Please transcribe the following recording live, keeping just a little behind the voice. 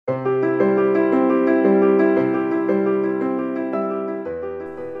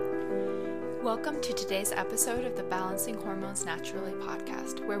today's episode of the Balancing Hormones Naturally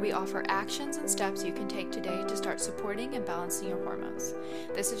podcast, where we offer actions and steps you can take today to start supporting and balancing your hormones.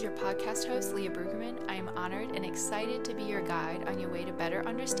 This is your podcast host, Leah Brueggemann. I am honored and excited to be your guide on your way to better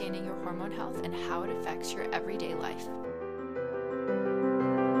understanding your hormone health and how it affects your everyday life.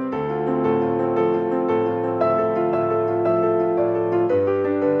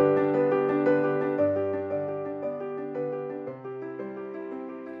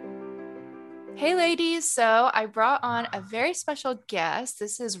 Hey ladies, so I brought on a very special guest.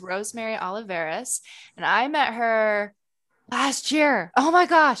 This is Rosemary Oliveras, and I met her last year. Oh my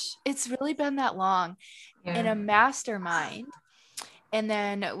gosh, it's really been that long in a mastermind. And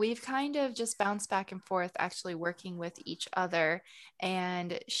then we've kind of just bounced back and forth, actually working with each other.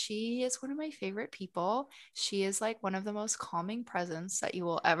 And she is one of my favorite people. She is like one of the most calming presence that you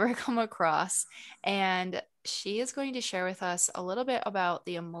will ever come across. And she is going to share with us a little bit about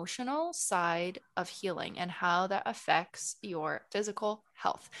the emotional side of healing and how that affects your physical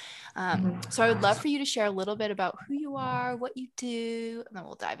health. So I would love for you to share a little bit about who you are, what you do, and then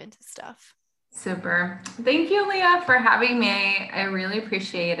we'll dive into stuff. Super. Thank you, Leah, for having me. I really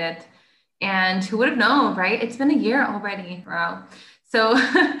appreciate it. And who would have known, right? It's been a year already. Wow. So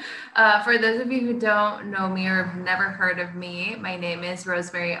for those of you who don't know me or have never heard of me, my name is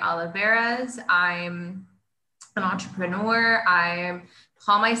Rosemary Oliveras. I'm an entrepreneur. I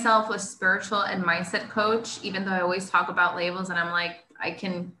call myself a spiritual and mindset coach, even though I always talk about labels and I'm like, I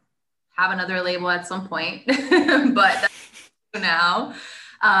can have another label at some point, but that's now.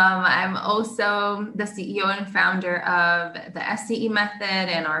 I'm also the CEO and founder of the SCE method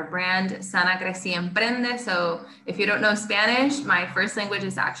and our brand Sana Crece Emprende. So if you don't know Spanish, my first language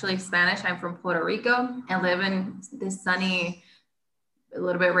is actually Spanish. I'm from Puerto Rico and live in this sunny, a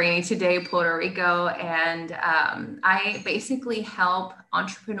little bit rainy today, Puerto Rico. And I basically help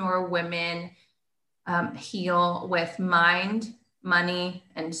entrepreneur women heal with mind, money,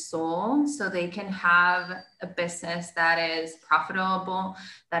 and soul, so they can have a business that is profitable,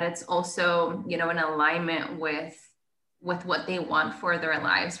 that it's also, in alignment with what they want for their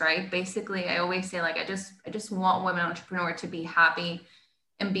lives, right? Basically, I always say, like, I just want women entrepreneur to be happy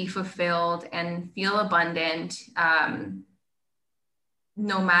and be fulfilled and feel abundant,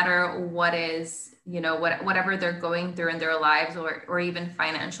 no matter what is, whatever they're going through in their lives or even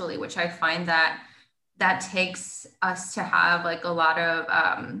financially, which I find that takes us to have like a lot of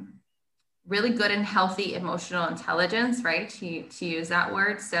really good and healthy emotional intelligence, right? To use that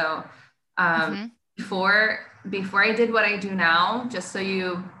word. So before I did what I do now, just so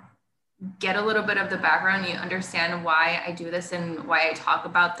you get a little bit of the background, you understand why I do this and why I talk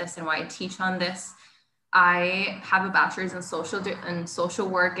about this and why I teach on this. I have a bachelor's in social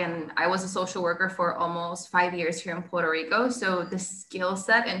work, and I was a social worker for almost 5 years here in Puerto Rico. So the skill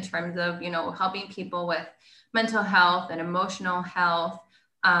set in terms of, helping people with mental health and emotional health,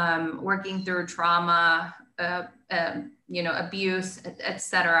 working through trauma, abuse,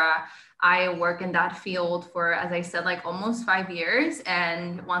 etc. I work in that field for, as I said, like almost 5 years.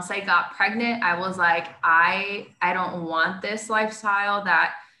 And once I got pregnant, I was like, I don't want this lifestyle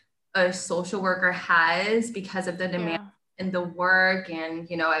that a social worker has because of the demand in the work. And,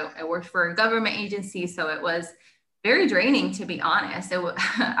 I worked for a government agency, so it was very draining, to be honest.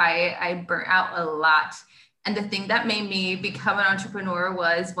 I burnt out a lot. And the thing that made me become an entrepreneur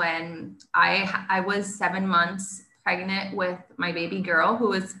was when I was 7 months pregnant with my baby girl, who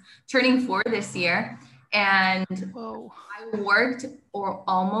was turning 4 this year. And I worked for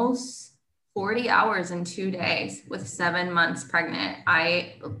almost 40 hours in 2 days with 7 months pregnant.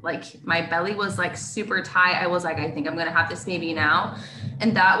 My belly was like super tight. I was like, I think I'm going to have this baby now.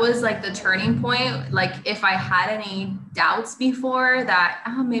 And that was like the turning point. Like if I had any doubts before that,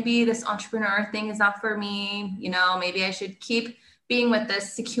 maybe this entrepreneur thing is not for me, maybe I should keep being with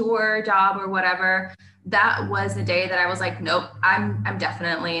this secure job or whatever. That was the day that I was like, nope, I'm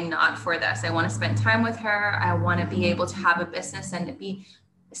definitely not for this. I want to spend time with her. I want to be able to have a business and to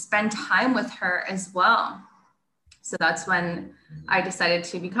spend time with her as well. So that's when I decided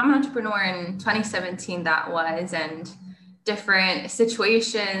to become an entrepreneur in 2017, that was, and different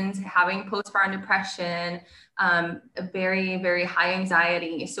situations, having postpartum depression, very, very high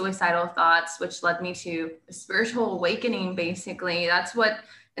anxiety, suicidal thoughts, which led me to a spiritual awakening. Basically, that's what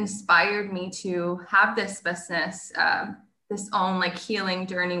inspired me to have this business, this own like healing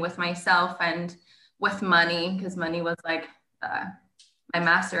journey with myself and with money, because money was like, my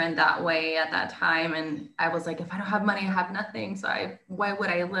master in that way at that time. And I was like, if I don't have money, I have nothing. So why would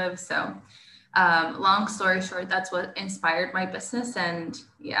I live? So long story short, that's what inspired my business. And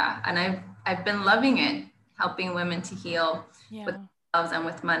and I've been loving it, helping women to heal with themselves and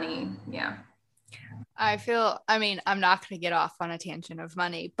with money. Yeah. I mean, I'm not going to get off on a tangent of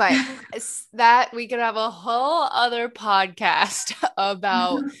money, but it's that we could have a whole other podcast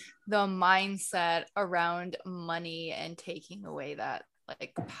about the mindset around money and taking away that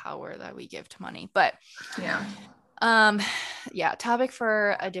like power that we give to money. But Yeah. um yeah, topic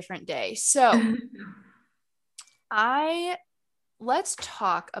for a different day. So, I let's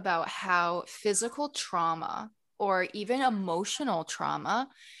talk about how physical trauma or even emotional trauma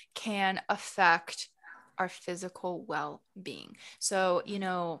can affect our physical well being. So,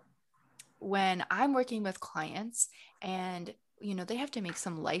 when I'm working with clients and they have to make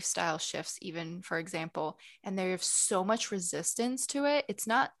some lifestyle shifts, even for example, and there's so much resistance to it. It's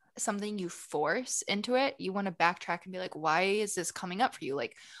not something you force into it. You want to backtrack and be like, why is this coming up for you?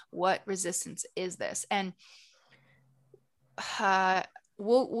 Like, what resistance is this? And uh,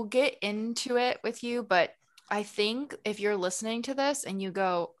 we'll get into it with you, but I think if you're listening to this and you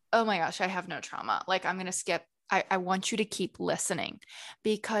go, "Oh my gosh, I have no trauma," like I'm gonna skip. I want you to keep listening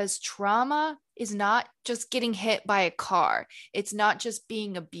because trauma is not just getting hit by a car. It's not just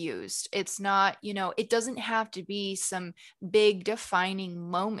being abused. It's not, it doesn't have to be some big defining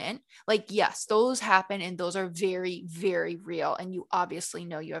moment. Like, yes, those happen and those are very, very real. And you obviously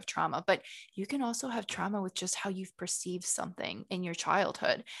know you have trauma, but you can also have trauma with just how you've perceived something in your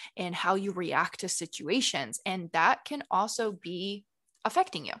childhood and how you react to situations. And that can also be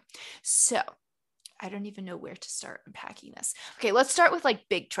affecting you. So, I don't even know where to start unpacking this. Okay, let's start with like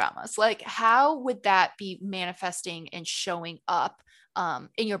big traumas. Like, how would that be manifesting and showing up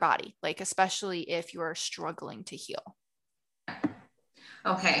in your body? Like, especially if you're struggling to heal.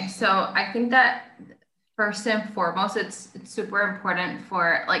 Okay, so I think that first and foremost, it's super important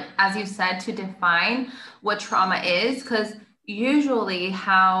for, like, as you said, to define what trauma is, because usually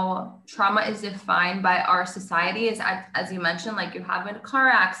how trauma is defined by our society is, as you mentioned, like you have a car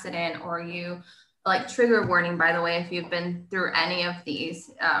accident or you like trigger warning, by the way, if you've been through any of these,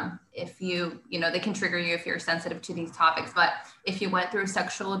 if they can trigger you if you're sensitive to these topics, but if you went through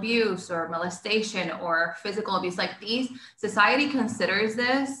sexual abuse or molestation or physical abuse, like these, society considers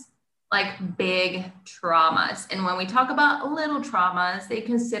this like big traumas. And when we talk about little traumas, they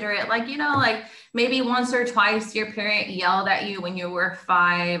consider it like, like maybe once or twice your parent yelled at you when you were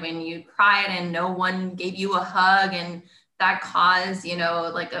 5 and you cried and no one gave you a hug, and that caused,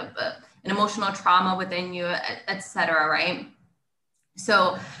 like an emotional trauma within you, etc. Right?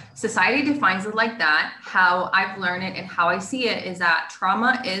 So society defines it like that. How I've learned it and how I see it is that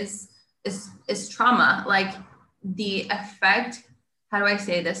trauma is trauma. Like the effect, how do I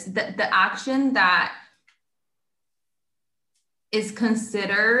say this? The action that is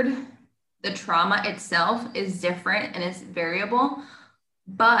considered the trauma itself is different and is variable,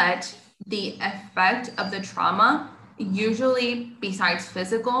 but the effect of the trauma, usually besides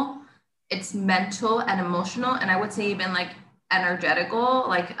physical, it's mental and emotional, and I would say even like energetical,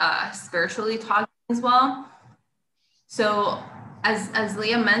 like spiritually talking as well. So as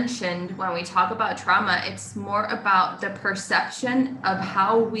Leah mentioned, when we talk about trauma, it's more about the perception of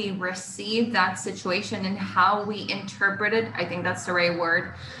how we receive that situation and how we interpreted, I think that's the right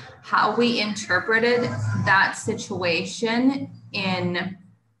word, how we interpreted that situation and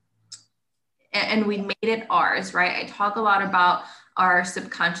we made it ours, right? I talk a lot about our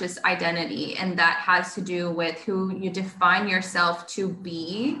subconscious identity, and that has to do with who you define yourself to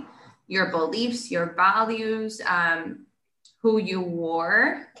be, your beliefs, your values, who you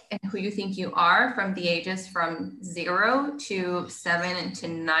were and who you think you are from the ages from 0 to 7 to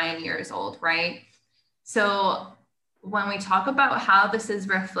 9 years old, right? So when we talk about how this is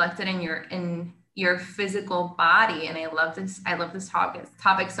reflected in your physical body, and I love this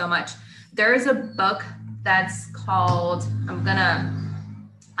topic so much. There is a book that's called, I'm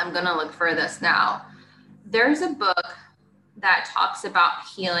gonna look for this now. There's a book that talks about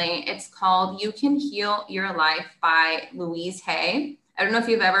healing. It's called You Can Heal Your Life by Louise Hay. I don't know if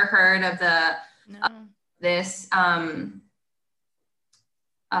you've ever heard of this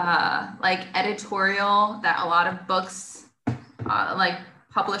like editorial that a lot of books like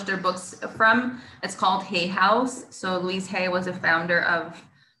publish their books from. It's called Hay House. So Louise Hay was a founder of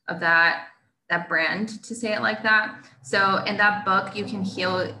that brand, to say it like that. So in that book, You Can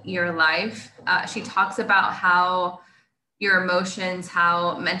Heal Your Life, she talks about how your emotions,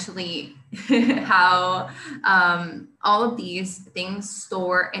 how mentally, how all of these things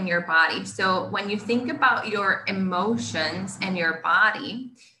store in your body. So when you think about your emotions and your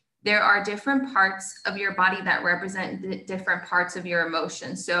body, there are different parts of your body that represent the different parts of your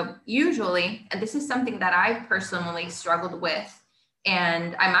emotions. So usually, and this is something that I've personally struggled with,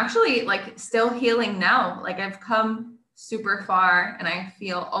 and I'm actually like still healing now. Like I've come super far and I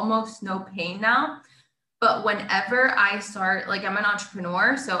feel almost no pain now. But whenever I start, like I'm an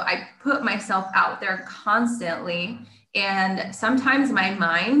entrepreneur, so I put myself out there constantly. And sometimes my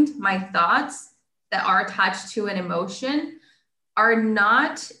mind, my thoughts that are attached to an emotion are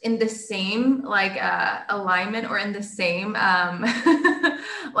not in the same like alignment or in the same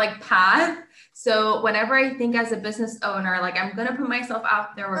like path. So whenever I think as a business owner, like I'm gonna put myself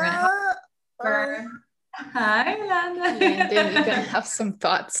out there, we're gonna help her. Hi, Landon, you gonna Landon. have some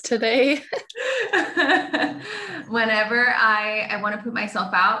thoughts today. Whenever I want to put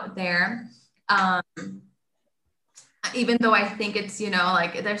myself out there, um, even though I think it's,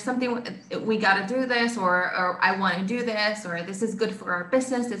 like there's something we got to do this, or I want to do this, or this is good for our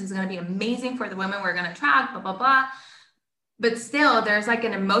business. This is going to be amazing for the women we're going to attract, blah, blah, blah. But still there's like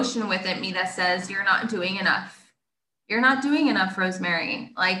an emotion within me that says, you're not doing enough. You're not doing enough,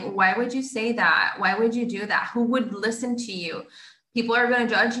 Rosemary. Like, why would you say that? Why would you do that? Who would listen to you? People are going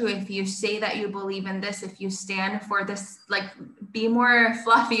to judge you if you say that you believe in this, if you stand for this, like be more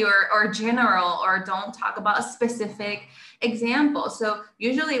fluffy or general, or don't talk about a specific example. So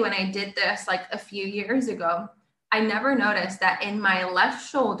usually when I did this like a few years ago, I never noticed that in my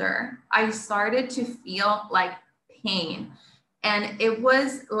left shoulder, I started to feel like pain. And it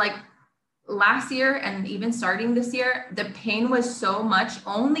was like last year and even starting this year, the pain was so much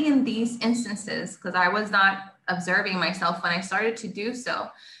only in these instances because I was not observing myself when I started to do so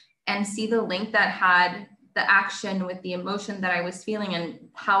and see the link that had the action with the emotion that I was feeling and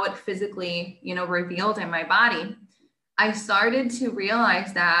how it physically, revealed in my body. I started to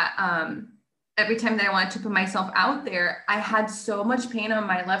realize that every time that I wanted to put myself out there, I had so much pain on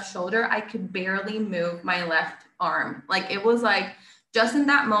my left shoulder. I could barely move my left arm. Like it was like, just in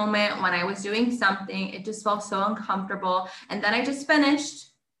that moment when I was doing something, it just felt so uncomfortable. And then I just finished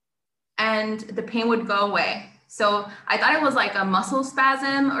and the pain would go away. So I thought it was like a muscle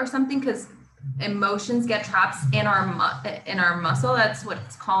spasm or something because emotions get trapped in our muscle. That's what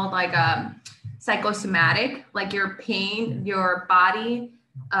it's called, like psychosomatic, like your pain, your body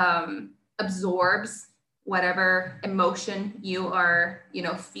absorbs whatever emotion you are,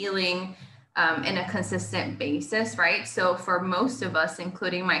 feeling in a consistent basis, right? So for most of us,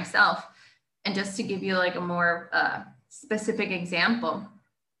 including myself, and just to give you like a more specific example,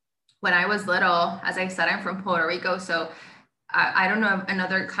 when I was little, as I said, I'm from Puerto Rico, so I don't know in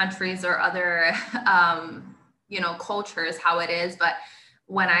other countries or other, cultures how it is, but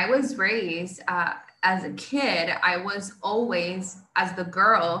when I was raised as a kid, I was always, as the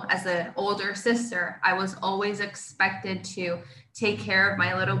girl, as the older sister, I was always expected to take care of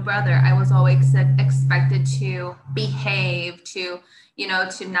my little brother. I was always expected to behave, to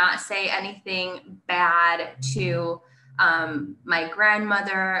not say anything bad to my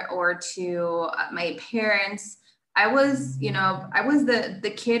grandmother or to my parents. I was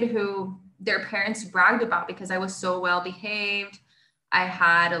the kid who their parents bragged about because I was so well behaved. I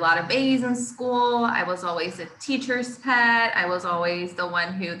had a lot of A's in school. I was always a teacher's pet. I was always the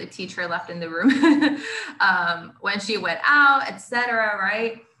one who the teacher left in the room when she went out, etc.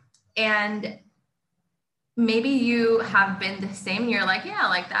 Right? And maybe you have been the same. You're like, yeah,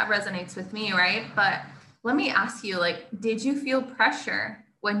 like that resonates with me, right? But let me ask you, like, did you feel pressure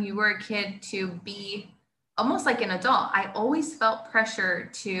when you were a kid to be almost like an adult? I always felt pressure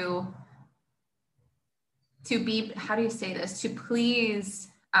to be, how do you say this, to please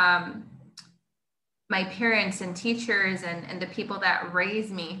my parents and teachers and the people that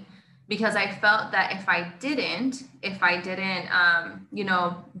raised me, because I felt that if I didn't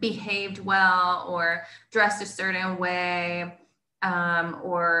behaved well or dressed a certain way,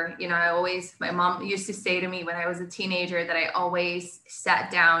 or my mom used to say to me when I was a teenager that I always sat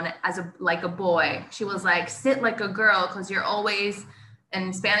down like a boy. She was like, sit like a girl, because you're always,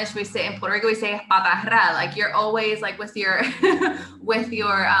 in Spanish we say, in Puerto Rico we say patarra, like you're always like with your with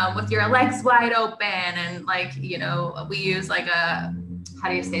your legs wide open, and like we use like a, how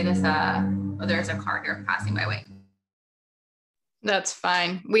do you say this, oh, there's a car here passing my way. That's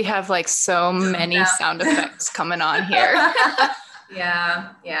fine. We have like so many sound effects coming on here.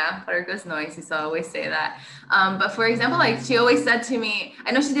 Yeah. Puerto Rico's noisy, so I always say that. But for example, like she always said to me,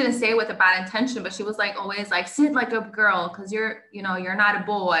 I know she didn't say it with a bad intention, but she was like always like, sit like a girl, because you're not a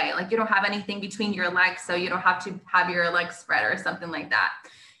boy. Like you don't have anything between your legs, so you don't have to have your legs spread or something like that.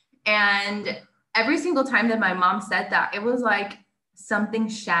 And every single time that my mom said that, it was like something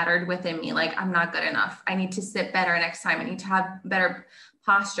shattered within me. Like, I'm not good enough. I need to sit better next time. I need to have better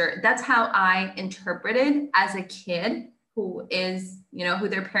posture. That's how I interpreted as a kid who is, who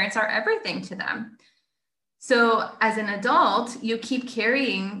their parents are everything to them. So as an adult, you keep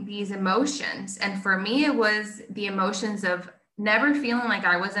carrying these emotions. And for me, it was the emotions of never feeling like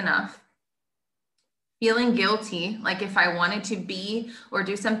I was enough, feeling guilty, like if I wanted to be or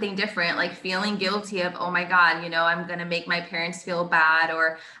do something different, like feeling guilty of, oh my God, I'm going to make my parents feel bad,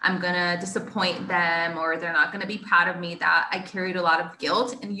 or I'm going to disappoint them, or they're not going to be proud of me, that I carried a lot of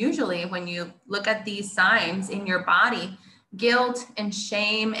guilt. And usually when you look at these signs in your body, guilt and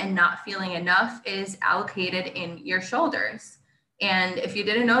shame and not feeling enough is allocated in your shoulders. And if you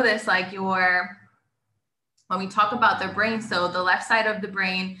didn't know this, like when we talk about the brain, so the left side of the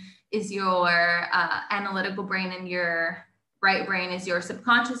brain is your analytical brain, and your right brain is your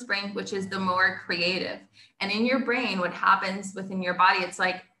subconscious brain, which is the more creative. And in your brain, what happens within your body, it's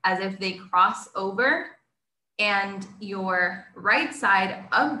like as if they cross over, and your right side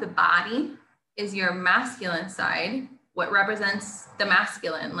of the body is your masculine side, what represents the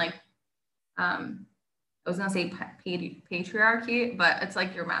masculine, like I was gonna say patriarchy, but it's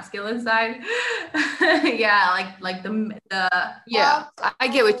like your masculine side. Yeah, like the Yeah, I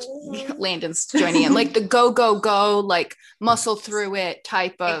get what Landon's joining in, like the go, like muscle through it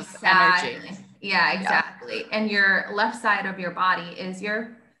type of exactly. energy. Yeah, exactly. Yeah. And your left side of your body is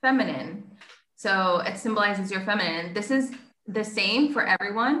your feminine. So it symbolizes your feminine. This is the same for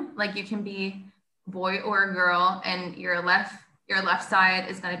everyone. Like you can be a boy or a girl, and your left side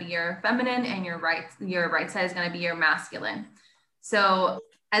is going to be your feminine, and your right side is going to be your masculine. So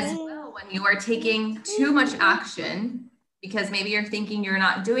as well, when you are taking too much action, because maybe you're thinking you're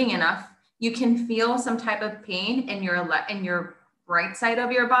not doing enough, you can feel some type of pain in your right side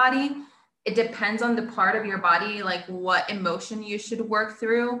of your body. It depends on the part of your body, like what emotion you should work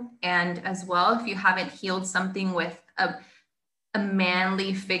through. And as well, if you haven't healed something with a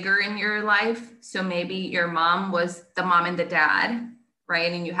manly figure in your life. So maybe your mom was the mom and the dad,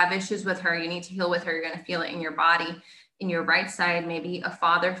 right? And you have issues with her, you need to heal with her. You're going to feel it in your body. In your right side, maybe a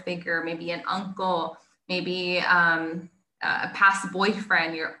father figure, maybe an uncle, maybe a past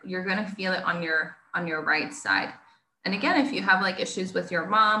boyfriend. You're going to feel it on your right side. And again, if you have like issues with your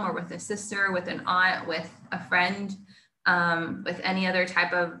mom or with a sister, with an aunt, with a friend, with any other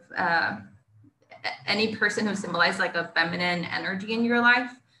type of any person who symbolizes like a feminine energy in your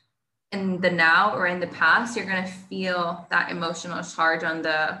life, in the now or in the past, you're going to feel that emotional charge on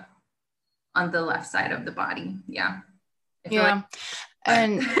the left side of the body. Yeah. Yeah.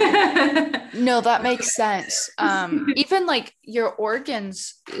 And no, that makes sense. Even like your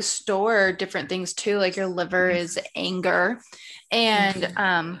organs store different things too. Like your liver is anger. And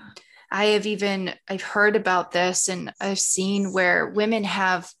I've heard about this, and I've seen where women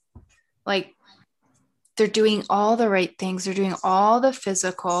have like, they're doing all the right things. They're doing all the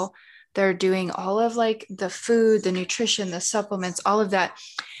physical. They're doing all of like the food, the nutrition, the supplements, all of that.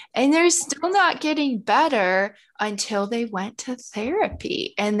 And they're still not getting better until they went to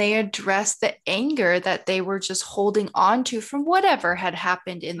therapy and they addressed the anger that they were just holding on to from whatever had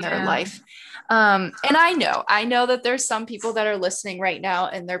happened in their life. And I know that there's some people that are listening right now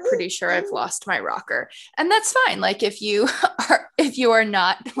and they're pretty sure I've lost my rocker. And that's fine. Like if you are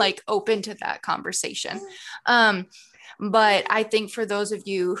not like open to that conversation. But I think for those of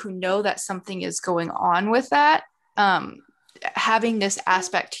you who know that something is going on with that, having this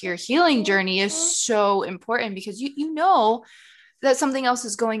aspect to your healing journey is so important, because you know that something else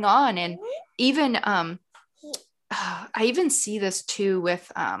is going on. And even I even see this too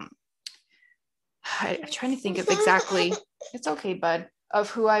with I'm trying to think of exactly, it's okay, bud, of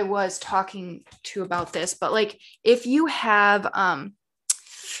who I was talking to about this. But like if you have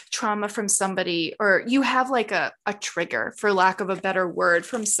trauma from somebody, or you have like a trigger, for lack of a better word,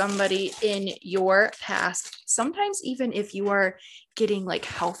 from somebody in your past, sometimes even if you are getting like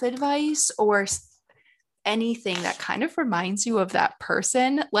health advice or anything that kind of reminds you of that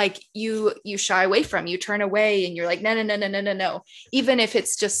person, like you shy away from, you turn away, and you're like, no, even if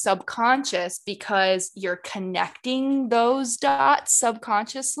it's just subconscious, because you're connecting those dots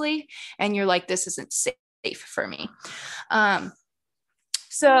subconsciously, and you're like, this isn't safe for me.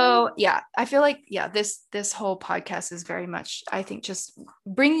 So yeah, I feel like, yeah, this whole podcast is very much, I think, just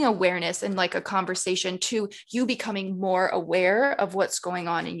bringing awareness and like a conversation to you becoming more aware of what's going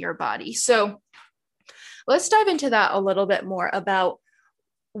on in your body. So let's dive into that a little bit more about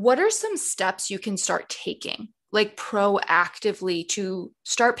what are some steps you can start taking, like proactively, to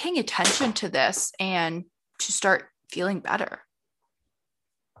start paying attention to this and to start feeling better.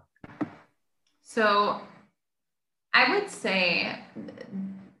 So I would say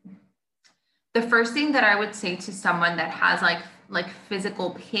the first thing that I would say to someone that has like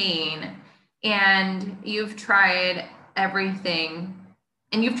physical pain, and you've tried everything,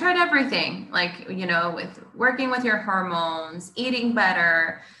 like, with working with your hormones, eating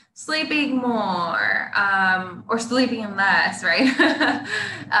better, sleeping more, or sleeping less, right?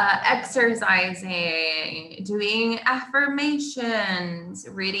 Exercising, doing affirmations,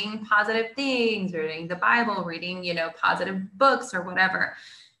 reading positive things, reading the Bible, reading, positive books or whatever.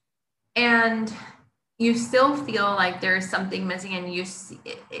 And you still feel like there's something missing, and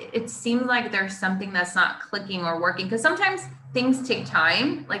it seems like there's something that's not clicking or working, because sometimes things take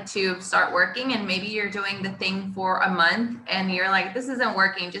time, like, to start working, and maybe you're doing the thing for a month and you're like, this isn't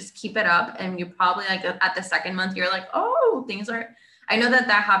working, just keep it up, and you probably, like, at the second month you're like, oh, things are. I know that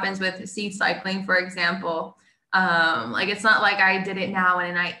happens with seed cycling, for example. Like, it's not like I did it now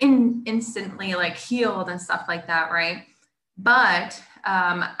and I instantly, like, healed and stuff like that, right? But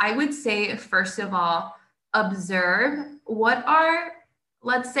I would say, first of all, observe what are,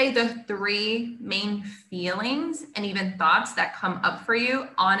 let's say, the 3 main feelings and even thoughts that come up for you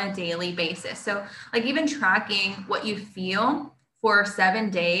on a daily basis. So, like, even tracking what you feel for 7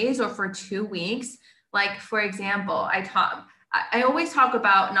 days or for 2 weeks. Like, for example, I always talk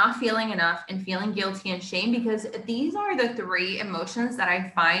about not feeling enough and feeling guilty and shame, because these are the 3 emotions that I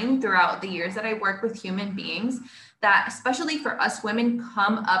find throughout the years that I work with human beings that, especially for us women,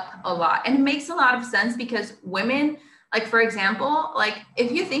 come up a lot. And it makes a lot of sense, because women, like, for example, like,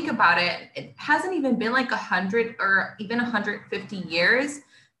 if you think about it, it hasn't even been like 100 or even 150 years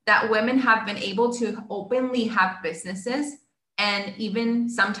that women have been able to openly have businesses and even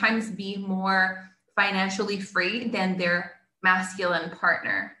sometimes be more financially free than their masculine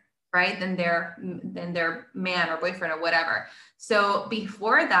partner, right? Than their man or boyfriend or whatever. So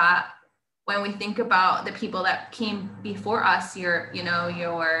before that, when we think about the people that came before us, your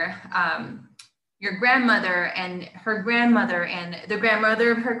grandmother and her grandmother and the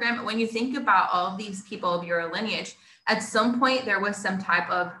grandmother of her grandmother, when you think about all of these people of your lineage, at some point there was some type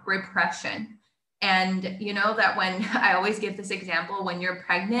of repression. And you know that when I always give this example, when you're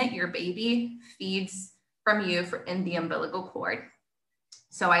pregnant, your baby feeds from you in the umbilical cord.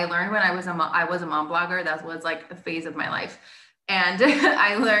 So I learned when I was a mom blogger, that was like a phase of my life. And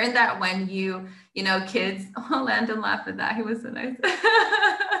I learned that when kids, oh, Landon laughed at that. He was so nice.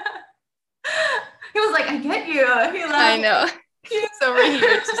 He was like, I get you. He laughed. I know. He's over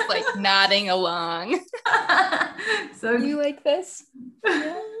here just like nodding along. So you like this?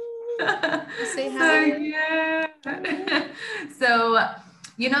 Yeah. Say hi. So, yeah. So,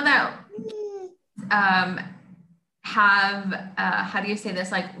 you know that how do you say this?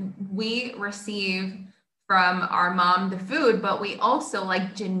 Like, we receive from our mom the food, but we also,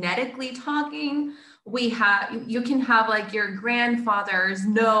 like, genetically talking, you can have like your grandfather's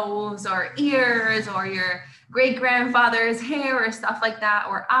nose or ears, or your great grandfather's hair or stuff like that,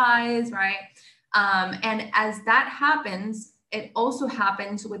 or eyes, right? And as that happens, it also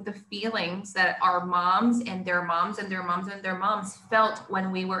happens with the feelings that our moms and their moms and their moms and their moms felt when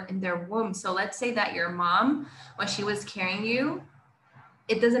we were in their womb. So let's say that your mom, when she was carrying you,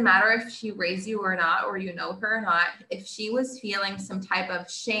 it doesn't matter if she raised you or not, or you know her or not, if she was feeling some type of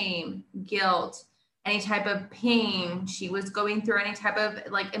shame, guilt, any type of pain, she was going through any type of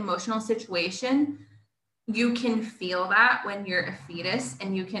like emotional situation, you can feel that when you're a fetus.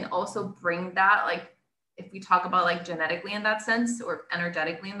 And you can also bring that, like, if we talk about like genetically in that sense, or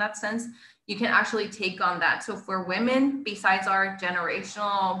energetically in that sense, you can actually take on that. So for women, besides our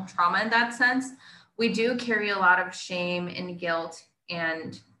generational trauma in that sense, we do carry a lot of shame and guilt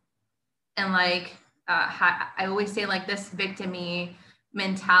and like I always say, like, this victim-y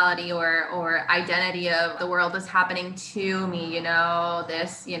mentality or identity of the world is happening to me,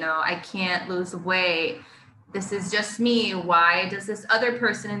 this, I can't lose weight. This is just me. Why does this other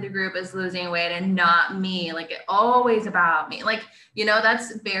person in the group is losing weight and not me? Like, it's always about me. Like,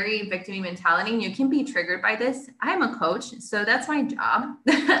 that's very victim-y mentality. And you can be triggered by this. I'm a coach, so that's my job.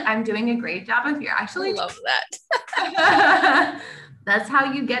 I'm doing a great job if you're actually. I love that. That's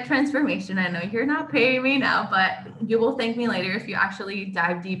how you get transformation. I know you're not paying me now, but you will thank me later if you actually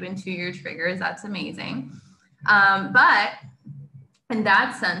dive deep into your triggers. That's amazing. But in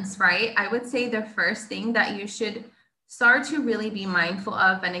that sense, right, I would say the first thing that you should start to really be mindful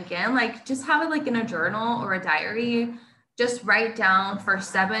of, and again, like, just have it like in a journal or a diary, just write down for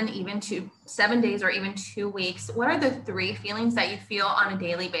 7 days or even 2 weeks, what are the 3 feelings that you feel on a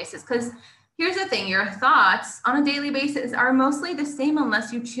daily basis? Because here's the thing, your thoughts on a daily basis are mostly the same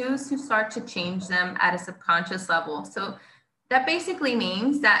unless you choose to start to change them at a subconscious level. So that basically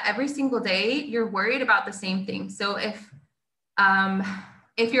means that every single day you're worried about the same thing. So if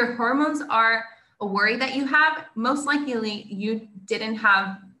your hormones are a worry that you have, most likely you didn't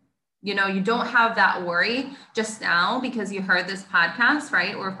have, you don't have that worry just now because you heard this podcast,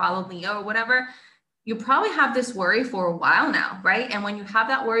 right? Or followed Leo or whatever. you probably have this worry for a while now, right? And when you have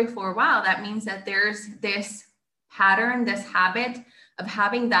that worry for a while, that means that there's this pattern, this habit of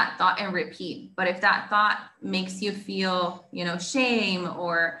having that thought and repeat. But if that thought makes you feel, shame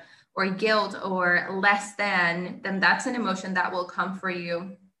or guilt or less than, then that's an emotion that will come for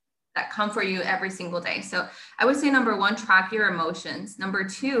you every single day. So I would say number one, track your emotions. Number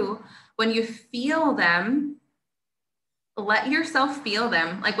two, when you feel them, let yourself feel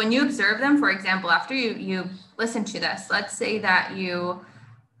them. Like when you observe them, for example, after you listen to this, let's say that you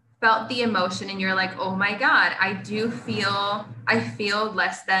felt the emotion and you're like, oh my God, I feel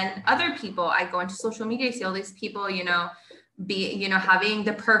less than other people. I go into social media, see all these people, having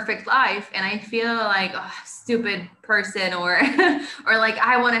the perfect life. And I feel like, oh, stupid person, or, or like,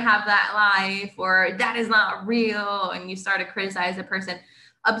 I want to have that life, or that is not real. And you start to criticize the person.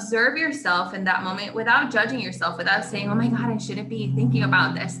 Observe yourself in that moment without judging yourself, without saying, oh my God, I shouldn't be thinking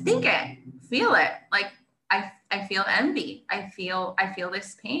about this. Think it, feel it. Like, I feel envy. I feel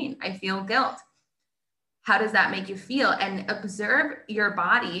this pain. I feel guilt. How does that make you feel? And observe your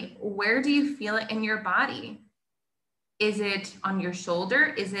body. Where do you feel it in your body? Is it on your shoulder?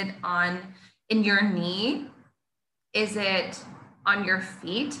 Is it in your knee? Is it on your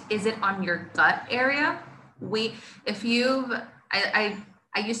feet? Is it on your gut area?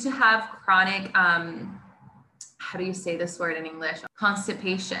 I used to have chronic, how do you say this word in English?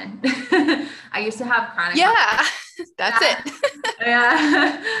 Constipation. I used to have chronic. Yeah, that's it.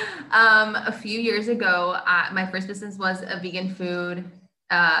 Yeah. A few years ago, my first business was a vegan food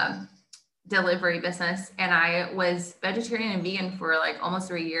delivery business. And I was vegetarian and vegan for like almost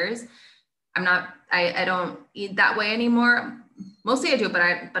 3 years. I don't eat that way anymore. Mostly I do,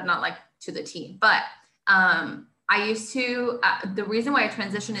 but not like to the T. But I used to, the reason why I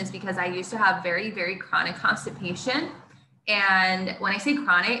transitioned is because I used to have very, very chronic constipation. And when I say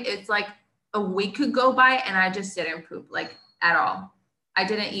chronic, it's like a week could go by and I just didn't poop like at all. I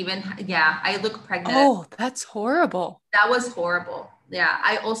didn't even, I look pregnant. Oh, that's horrible. That was horrible. Yeah.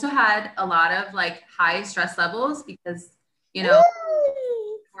 I also had a lot of like high stress levels because,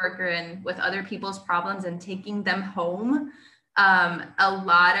 worker and with other people's problems and taking them home. A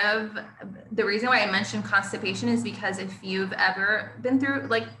lot of the reason why I mentioned constipation is because if you've ever been through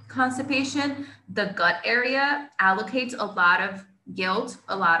like constipation, the gut area allocates a lot of guilt,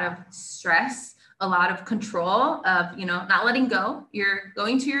 a lot of stress, a lot of control of, not letting go. You're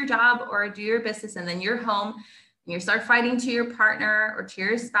going to your job or do your business and then you're home and you start fighting to your partner or to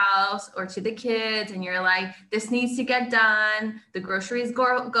your spouse or to the kids. And you're like, this needs to get done. The groceries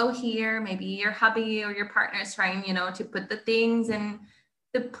go here. Maybe your hubby or your partner is trying, to put the things in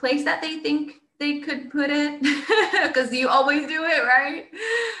the place that they think they could put it because you always do it, right?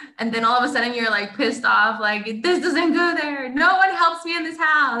 And then all of a sudden you're like pissed off, like this doesn't go there. No one helps me in this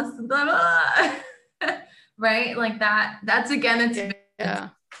house, blah, blah. Right? Like that's again,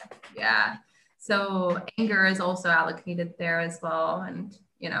 yeah. So anger is also allocated there as well. And,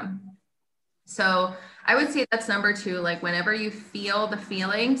 so I would say that's number two, like whenever you feel the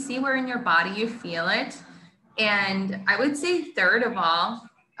feeling, see where in your body you feel it. And I would say third of all,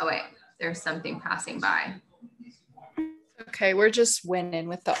 oh wait, there's something passing by. Okay, we're just winning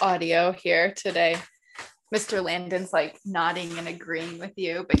with the audio here today. Mr. Landon's like nodding and agreeing with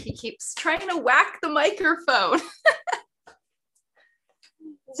you, but he keeps trying to whack the microphone.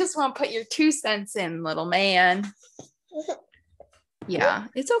 You just want to put your 2 cents in, little man. Yeah,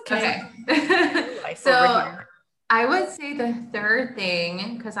 it's okay. So I would say the third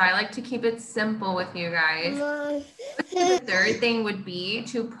thing, because I like to keep it simple with you guys. The third thing would be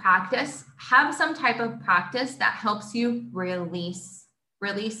to have some type of practice that helps you release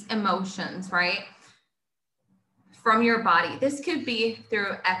emotions, right? From your body. This could be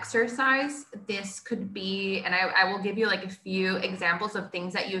through exercise. This could be, and I will give you like a few examples of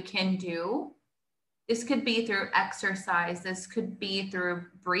things that you can do. This could be through exercise. This could be through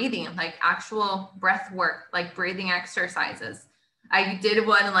breathing, like actual breath work, like breathing exercises. I did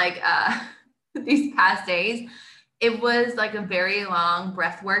one like these past days. It was like a very long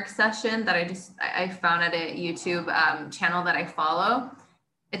breath work session that I found at a YouTube channel that I follow.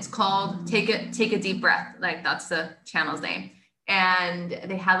 It's called Take a Deep Breath. Like that's the channel's name. And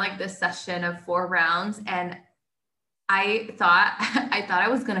they had like this session of 4 rounds. And I thought I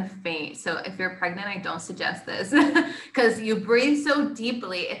was going to faint. So if you're pregnant, I don't suggest this because you breathe so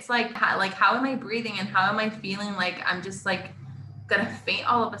deeply. It's like how am I breathing and how am I feeling like I'm just like going to faint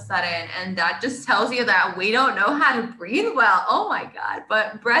all of a sudden. And that just tells you that we don't know how to breathe well. Oh my God.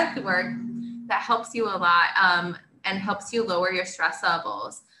 But breath work, that helps you a lot. And helps you lower your stress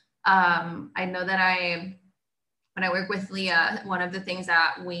levels. I know that when I work with Leah, one of the things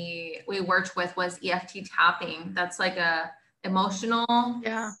that we worked with was EFT tapping. That's like a emotional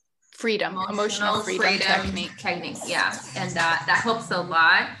emotional freedom technique. Yeah. And that helps a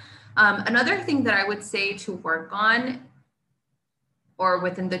lot. Another thing that I would say to work on, or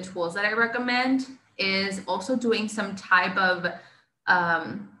within the tools that I recommend, is also doing some type of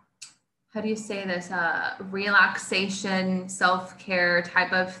how do you say this, relaxation, self-care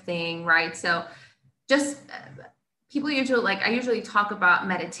type of thing, right? So just people usually, like, I usually talk about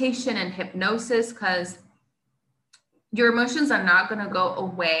meditation and hypnosis, because your emotions are not going to go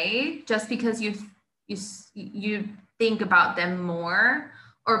away just because you think about them more,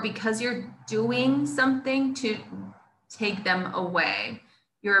 or because you're doing something to take them away.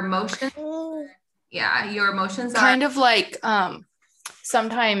 Your emotions, your emotions kind of like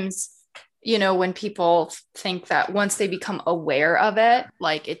sometimes, you know, when people think that once they become aware of it,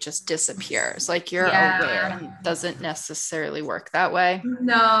 like it just disappears, like you're aware, and doesn't necessarily work that way.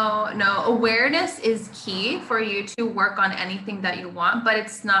 No, awareness is key for you to work on anything that you want, but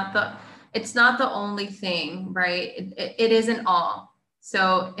it's not the only thing, right? It isn't all.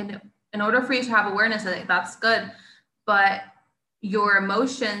 So in order for you to have awareness, I think that's good, but your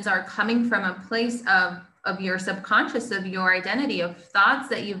emotions are coming from a place of your subconscious, of your identity, of thoughts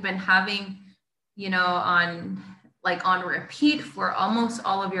that you've been having, you know, on repeat for almost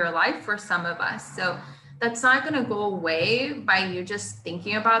all of your life for some of us. So that's not going to go away by you just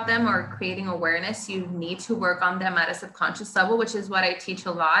thinking about them or creating awareness. You need to work on them at a subconscious level, which is what I teach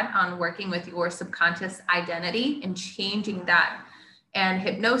a lot on, working with your subconscious identity and changing that. And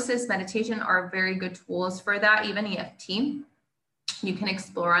hypnosis, meditation are very good tools for that. Even EFT, you can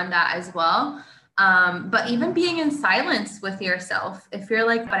explore on that as well. But even being in silence with yourself, if you're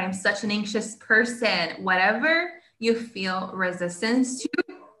like, but I'm such an anxious person, whatever you feel resistance to,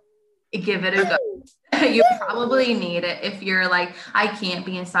 give it a go. You probably need it. If you're like, I can't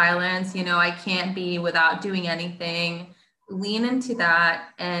be in silence, you know, I can't be without doing anything, lean into that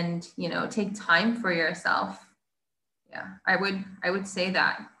and, you know, take time for yourself. Yeah, I would say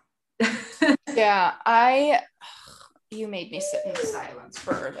that. Yeah, you made me sit in silence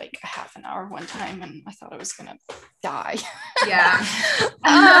for like a half an hour one time, and I thought I was gonna die. Yeah.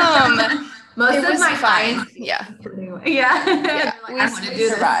 Most it of was my fine. clients, yeah, like, we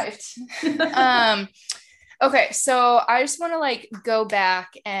survived. Okay, so I just want to like go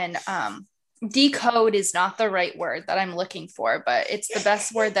back and decode is not the right word that I'm looking for, but it's the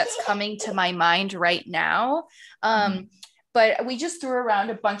best word that's coming to my mind right now. But we just threw around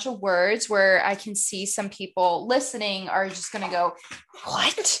a bunch of words where I can see some people listening are just going to go,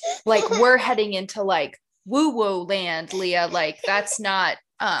 what? Like we're heading into like woo-woo land, Leah. Like that's not,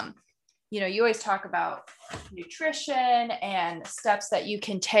 you know, you always talk about nutrition and steps that you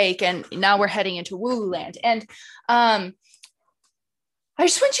can take. And now we're heading into woo-woo land. And I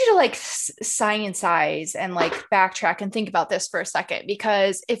just want you to like scientize and like backtrack and think about this for a second,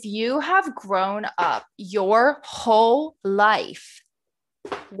 because if you have grown up your whole life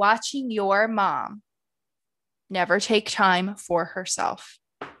watching your mom never take time for herself,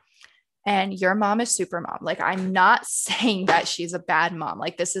 and your mom is super mom, like I'm not saying that she's a bad mom.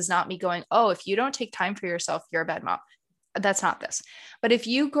 Like this is not me going, oh, if you don't take time for yourself, you're a bad mom. That's not this. But if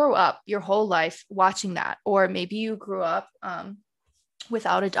you grow up your whole life watching that, or maybe you grew up,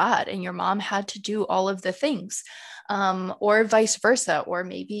 without a dad and your mom had to do all of the things, or vice versa, or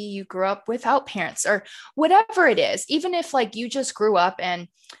maybe you grew up without parents, or whatever it is, even if like you just grew up and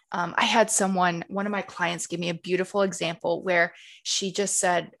I had one of my clients give me a beautiful example where she just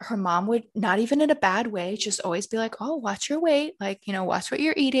said her mom would, not even in a bad way, just always be like, oh, watch your weight, like, you know, watch what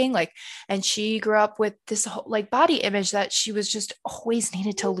you're eating, like, and she grew up with this whole like body image that she was just always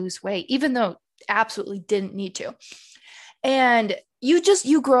needed to lose weight, even though absolutely didn't need to. And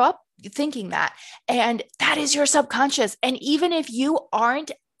you grow up thinking that, and that is your subconscious. And even if you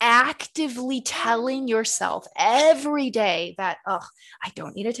aren't actively telling yourself every day that, oh, I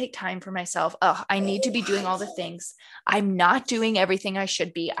don't need to take time for myself. Oh, I need to be doing all the things. I'm not doing everything I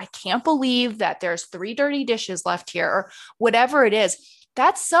should be. I can't believe that there's 3 dirty dishes left here, or whatever it is.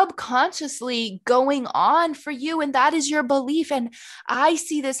 That's subconsciously going on for you. And that is your belief. And I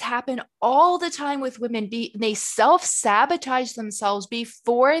see this happen all the time with women. They self-sabotage themselves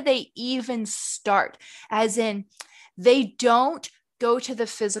before they even start, as in they don't go to the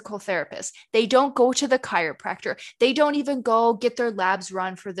physical therapist. They don't go to the chiropractor. They don't even go get their labs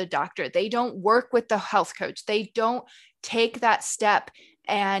run for the doctor. They don't work with the health coach. They don't take that step.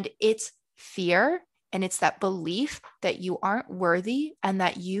 And it's fear. And it's that belief that you aren't worthy and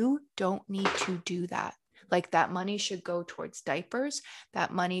that you don't need to do that. Like that money should go towards diapers.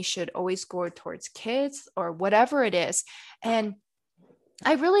 That money should always go towards kids or whatever it is. And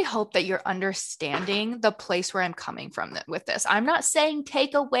I really hope that you're understanding the place where I'm coming from with this. I'm not saying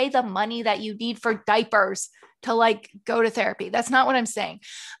take away the money that you need for diapers to like go to therapy. That's not what I'm saying.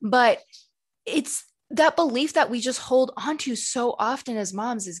 But it's that belief that we just hold onto so often as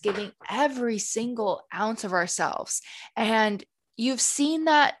moms is giving every single ounce of ourselves. And you've seen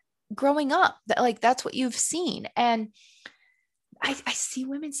that growing up, that like that's what you've seen. And I see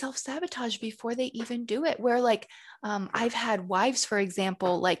women self-sabotage before they even do it, where like I've had wives, for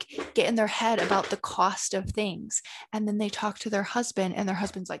example, like get in their head about the cost of things. And then they talk to their husband and their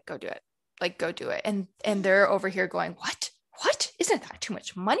husband's like, go do it. Like, go do it. And they're over here going, what? Isn't that too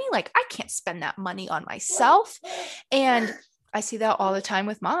much money? Like, I can't spend that money on myself. And I see that all the time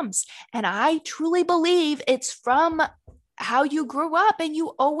with moms. And I truly believe it's from how you grew up and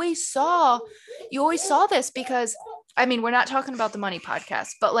you always saw this because I mean, we're not talking about the money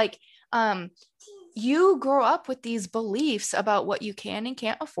podcast, but like, you grow up with these beliefs about what you can and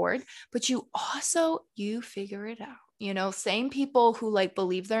can't afford, but you figure it out, you know, same people who like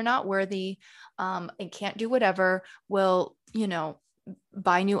believe they're not worthy, and can't do whatever will, you know,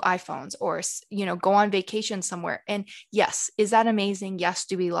 buy new iPhones or, you know, go on vacation somewhere. And yes, is that amazing? Yes.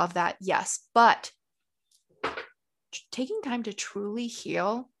 Do we love that? Yes. But taking time to truly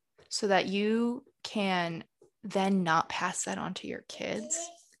heal so that you can then not pass that on to your kids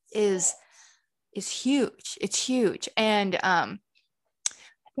is huge. It's huge. And I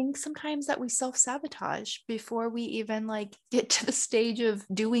think sometimes that we self-sabotage before we even like get to the stage of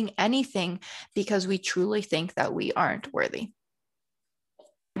doing anything because we truly think that we aren't worthy.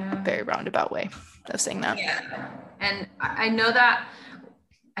 Very roundabout way of saying that. Yeah. And I know that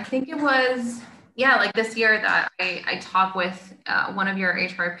I think it was, like this year that I talked with one of your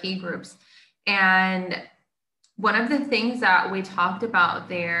HRP groups. And one of the things that we talked about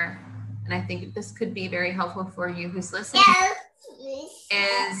there, and I think this could be very helpful for you who's listening,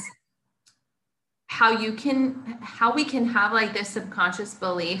 is how we can have like this subconscious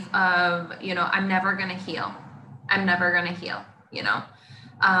belief of, you know, I'm never going to heal. You know,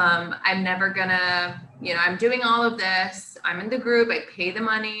 I'm never gonna, you know, I'm doing all of this. I'm in the group. I pay the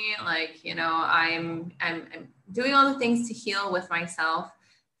money. Like, you know, I'm doing all the things to heal with myself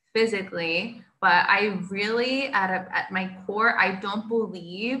physically, but I really, at my core, I don't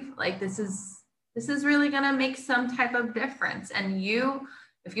believe like this is really gonna make some type of difference. And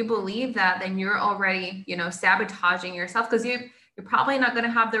if you believe that, then you're already, you know, sabotaging yourself because you're probably not gonna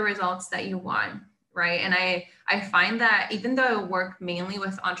have the results that you want. Right. And I find that even though I work mainly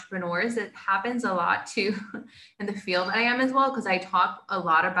with entrepreneurs, it happens a lot too in the field I am as well. Because I talk a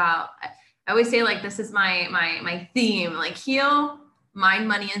lot about, I always say like, this is my theme, like heal, mind,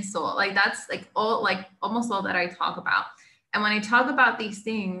 money, and soul. Like that's like almost all that I talk about. And when I talk about these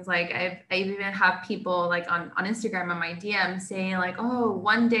things, like I even have people like on Instagram on my DM saying like, oh,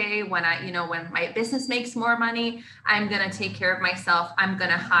 one day when when my business makes more money, I'm going to take care of myself. I'm going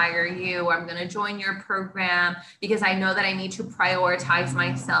to hire you. I'm going to join your program because I know that I need to prioritize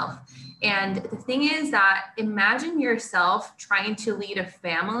myself. And the thing is that imagine yourself trying to lead a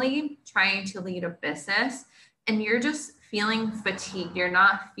family, trying to lead a business, and you're just feeling fatigued. You're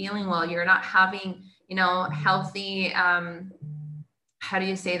not feeling well. You're not having, you know, healthy, how do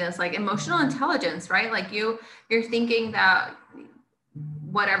you say this? Like emotional intelligence, right? Like you're thinking that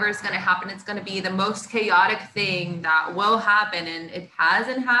whatever is going to happen, it's going to be the most chaotic thing that will happen. And it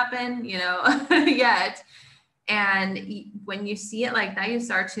hasn't happened, you know, yet. And when you see it like that, you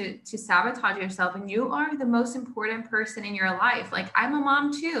start to sabotage yourself, and you are the most important person in your life. Like I'm a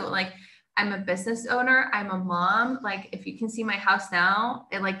mom too. Like I'm a business owner. I'm a mom. Like if you can see my house now,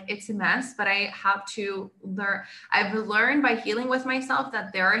 it's a mess, but I have to learn. I've learned by healing with myself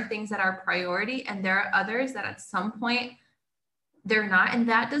that there are things that are priority and there are others that at some point they're not. And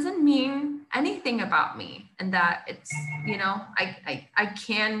that doesn't mean anything about me. And that it's, you know, I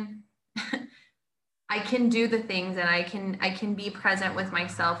can, I can do the things and I can be present with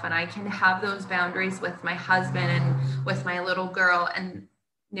myself, and I can have those boundaries with my husband and with my little girl. And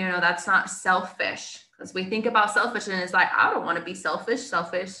you know, that's not selfish, because we think about selfish and it's like, I don't want to be selfish.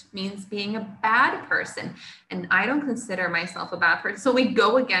 Selfish means being a bad person. And I don't consider myself a bad person. So we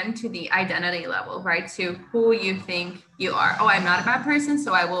go again to the identity level, right? To who you think you are. Oh, I'm not a bad person,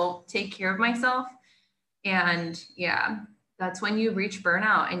 so I will take care of myself. And yeah, that's when you reach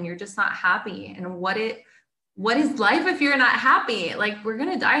burnout and you're just not happy. And what is life if you're not happy? Like we're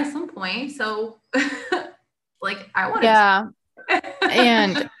going to die at some point. So like I want to. Yeah.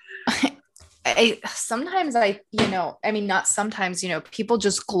 And sometimes I mean, not sometimes, people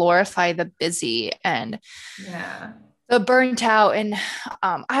just glorify the busy and Yeah. the burnt out. And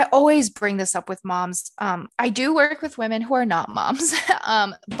I always bring this up with moms. I do work with women who are not moms,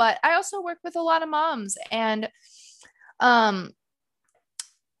 but I also work with a lot of moms. And um,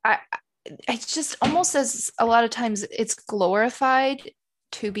 I, it's just almost as a lot of times it's glorified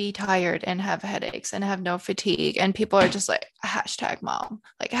to be tired and have headaches and have no fatigue. And people are just like, hashtag mom,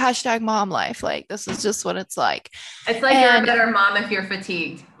 like hashtag mom life. Like, this is just what it's like. It's like you're a And better mom if you're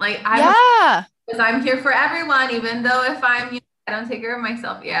fatigued. Like yeah, because I'm here for everyone, even though if I don't take care of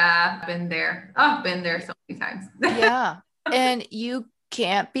myself. Yeah, been there. Oh, been there so many times. yeah. And you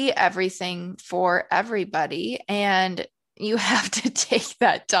can't be everything for everybody. And you have to take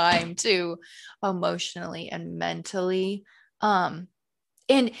that time to emotionally and mentally.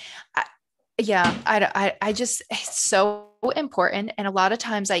 And I, yeah, I just, it's so important. And a lot of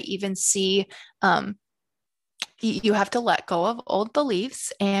times I even see, you have to let go of old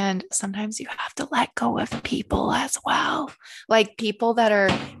beliefs, and sometimes you have to let go of people as well, like people that are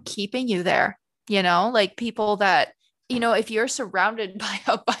keeping you there, like people that, if you're surrounded by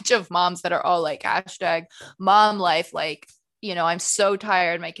a bunch of moms that are all like hashtag mom life, like, I'm so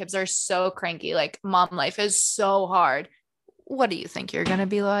tired, my kids are so cranky, like mom life is so hard, what do you think you're going to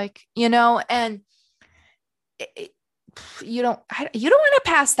be like, and it, you don't want to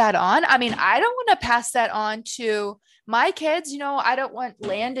pass that on. I mean, I don't want to pass that on to my kids. I don't want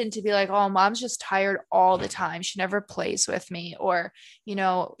Landon to be like, oh, mom's just tired all the time, she never plays with me. Or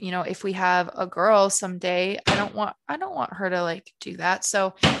if we have a girl someday, I don't want her to like do that.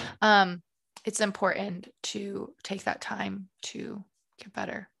 So it's important to take that time to get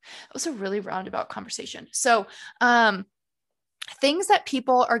better. It was a really roundabout conversation. So things that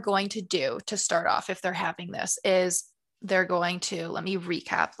people are going to do to start off if they're having this is they're going to, let me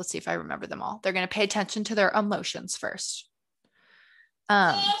recap. Let's see if I remember them all. They're going to pay attention to their emotions first.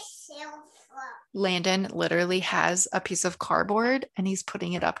 Um, Landon literally has a piece of cardboard and he's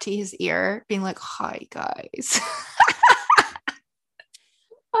putting it up to his ear, being like, hi, guys.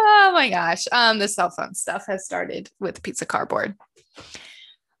 Oh my gosh. The cell phone stuff has started with a piece of cardboard.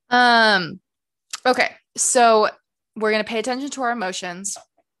 Okay. So we're going to pay attention to our emotions,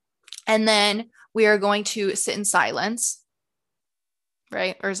 and then we are going to sit in silence,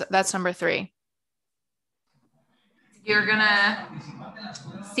 right? Or that's number 3. You're gonna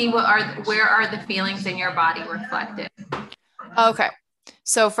see where are the feelings in your body reflected. Okay.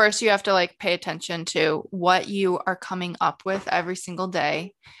 So first you have to like pay attention to what you are coming up with every single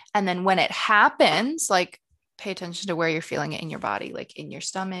day. And then when it happens, like pay attention to where you're feeling it in your body, like in your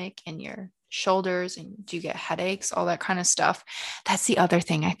stomach, in your shoulders, and do you get headaches, all that kind of stuff. That's the other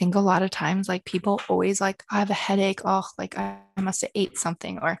thing. I think a lot of times like people always like, I have a headache. Oh, like I must have ate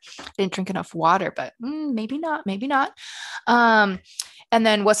something or didn't drink enough water, but maybe not, maybe not. And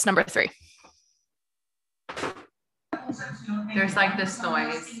then what's number 3? There's like this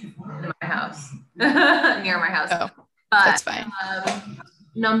noise in my house, near my house. Oh, but that's fine.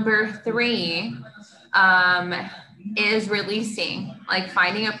 Number 3 is releasing, like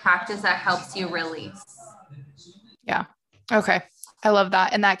finding a practice that helps you release. Yeah. Okay. I love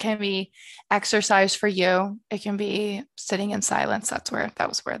that. And that can be exercise for you. It can be sitting in silence. That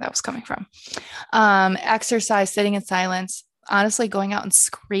was coming from. Exercise, sitting in silence, honestly, going out and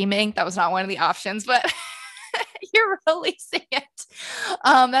screaming. That was not one of the options, but you're releasing it.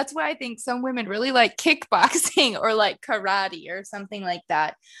 That's why I think some women really like kickboxing or like karate or something like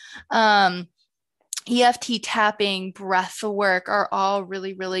that. EFT tapping, breath work are all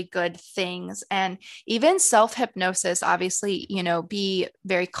really, really good things. And even self hypnosis, obviously, be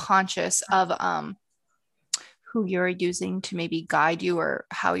very conscious of who you're using to maybe guide you or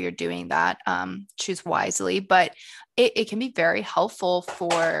how you're doing that. Choose wisely, but it can be very helpful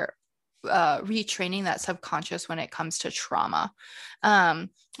for retraining that subconscious when it comes to trauma.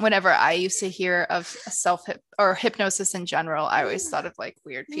 Whenever I used to hear of self or hypnosis in general, I always thought of like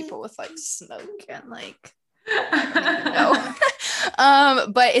weird people with like smoke and like, I don't even know.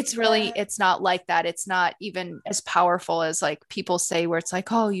 But it's not like that. It's not even as powerful as like people say, where it's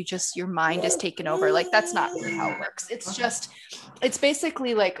like, oh, your mind is taken over. Like that's not really how it works. It's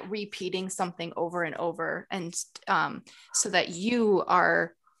basically like repeating something over and over. And so that you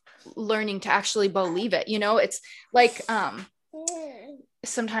are learning to actually believe it. It's like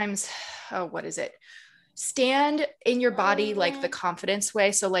sometimes, oh, what is it? Stand in your body like the confidence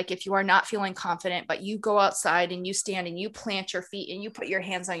way. So like if you are not feeling confident, but you go outside and you stand and you plant your feet and you put your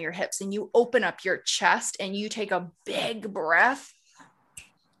hands on your hips and you open up your chest and you take a big breath,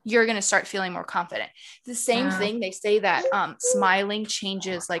 you're going to start feeling more confident. The same Yeah. thing, they say that smiling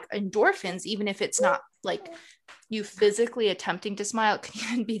changes like endorphins, even if it's not like you physically attempting to smile. It can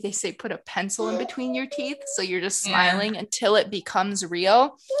even be, they say, put a pencil in between your teeth. So you're just Yeah. smiling until it becomes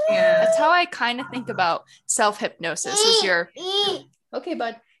real. Yeah. That's how I kind of think about self-hypnosis is okay,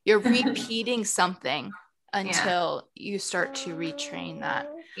 bud, you're repeating something Yeah. until you start to retrain that.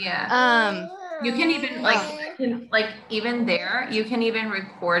 Yeah. Um, You can even ugh, like even there, you can even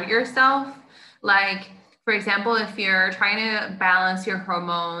record yourself. Like, for example, if you're trying to balance your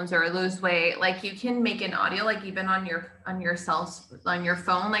hormones or lose weight, like you can make an audio, like even on your on your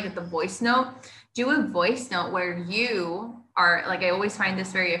phone, like at the voice note, do a voice note where you are like, I always find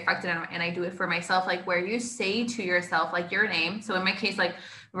this very effective, and I do it for myself, like where you say to yourself, like your name. So in my case, like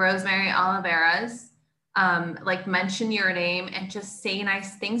Rosemary Oliveras, like mention your name and just say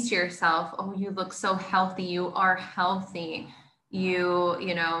nice things to yourself. Oh, you look so healthy. You are healthy.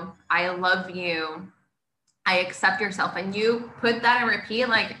 You know, I love you. I accept yourself. And you put that and repeat,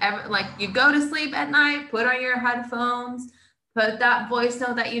 like you go to sleep at night, put on your headphones, put that voice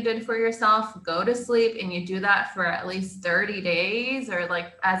note that you did for yourself, go to sleep, and you do that for at least 30 days or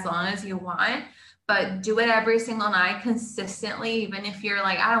like as long as you want. But do it every single night consistently, even if you're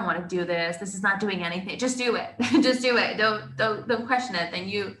like, I don't want to do this. This is not doing anything. Just do it. Just do it. Don't question it. Then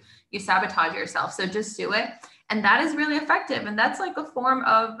you sabotage yourself. So just do it. And that is really effective. And that's like a form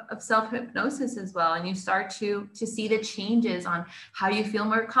of self-hypnosis as well. And you start to see the changes on how you feel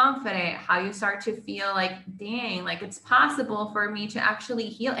more confident, how you start to feel like, dang, like it's possible for me to actually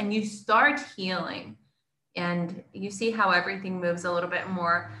heal. And you start healing and you see how everything moves a little bit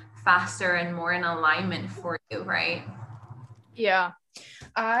more faster and more in alignment for you, right? yeah.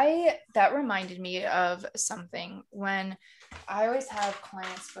 That reminded me of something when I always have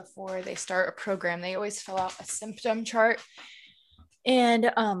clients before they start a program, they always fill out a symptom chart.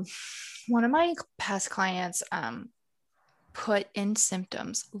 And one of my past clients put in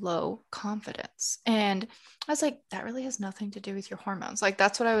symptoms low confidence. And I was like, that really has nothing to do with your hormones. Like,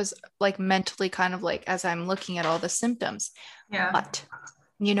 that's what I was like mentally kind of like as I'm looking at all the symptoms. Yeah. But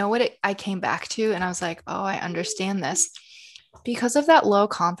you know what I came back to? And I was like, oh, I understand this. Because of that low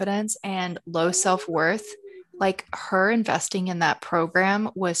confidence and low self worth, like her investing in that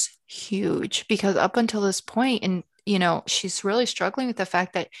program was huge because up until this point, and she's really struggling with the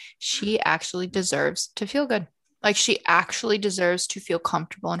fact that she actually deserves to feel good. Like she actually deserves to feel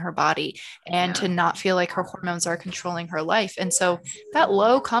comfortable in her body and Yeah. to not feel like her hormones are controlling her life. And so that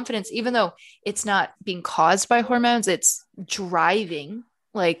low confidence, even though it's not being caused by hormones, it's driving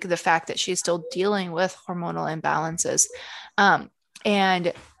like the fact that she's still dealing with hormonal imbalances.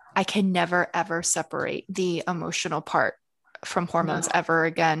 And I can never ever separate the emotional part from hormones No. ever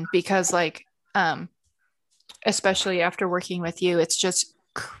again because um especially after working with you, it's just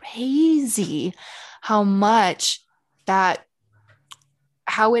crazy how much that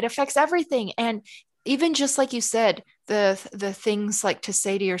how it affects everything. And even just like you said, the things like to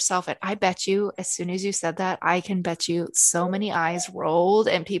say to yourself, and I bet you as soon as you said that, I can bet you so many eyes rolled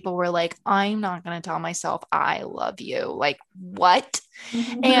and people were like, I'm not going to tell myself I love you. Like, what?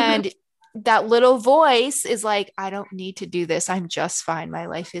 And that little voice is like, I don't need to do this. I'm just fine. My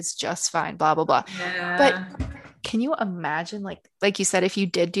life is just fine, blah, blah, blah. But Yeah. can you imagine, like you said, if you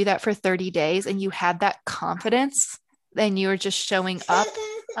did do that for 30 days and you had that confidence, then you were just showing up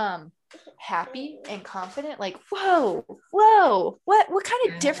happy and confident, like, whoa, what kind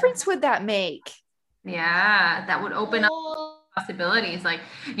of Yeah. difference would that make? Yeah, that would open up possibilities. Like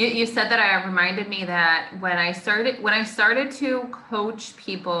you said that, I reminded me that when I started to coach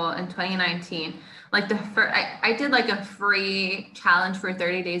people in 2019, like the first I did like a free challenge for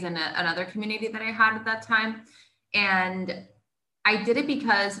 30 days in another community that I had at that time. And I did it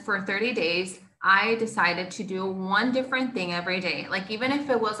because for 30 days, I decided to do one different thing every day. Like, even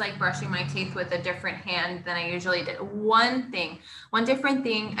if it was like brushing my teeth with a different hand than I usually did, one different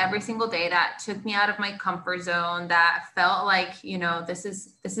thing every single day that took me out of my comfort zone, that felt like, this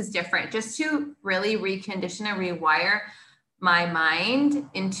is different, just to really recondition and rewire my mind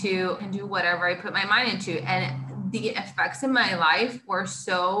into and do whatever I put my mind into. And the effects in my life were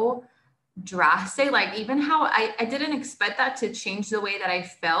so drastic. Like, even how I didn't expect that to change the way that I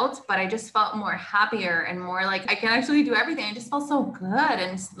felt, but I just felt more happier and more like I can actually do everything. I just felt so good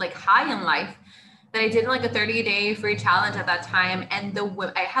and like high in life that I did like a 30-day free challenge at that time. And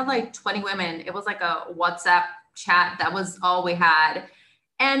I had like 20 women. It was like a WhatsApp chat. That was all we had.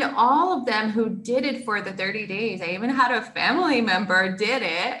 And all of them who did it for the 30 days, I even had a family member did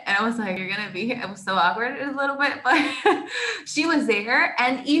it. And I was like, you're going to be here. It was so awkward a little bit, but she was there.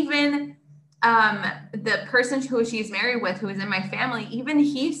 And even the person who she's married with, who is in my family, even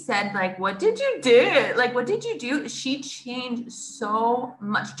he said, like, what did you do? Like, what did you do? She changed so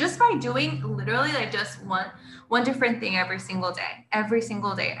much just by doing literally like just one different thing every single day.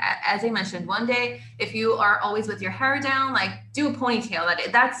 As I mentioned, one day, if you are always with your hair down, like do a ponytail that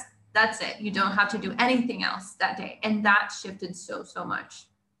day. That's it. You don't have to do anything else that day. And that shifted so much.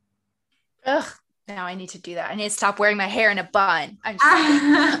 Ugh, now I need to do that. I need to stop wearing my hair in a bun. I'm just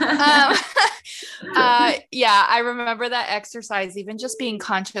yeah, I remember that exercise, even just being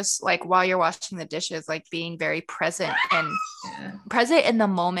conscious, like while you're washing the dishes, like being very present and present in the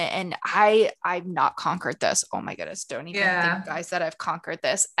moment. And I've not conquered this. Oh my goodness. Don't even think, guys, that I've conquered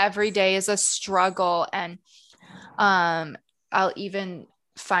this. Every day is a struggle. And I'll even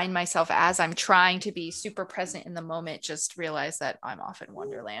find myself as I'm trying to be super present in the moment, just realize that I'm off in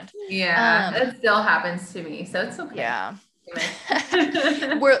Wonderland. Yeah, it still happens to me. So it's okay. Yeah.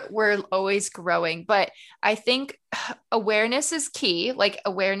 we're always growing, but I think awareness is key. Like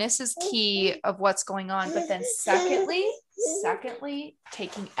awareness is key of what's going on. But then secondly,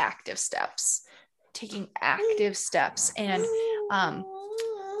 taking active steps. And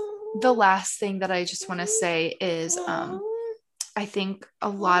the last thing that I just want to say is I think a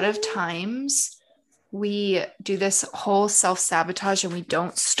lot of times we do this whole self-sabotage and we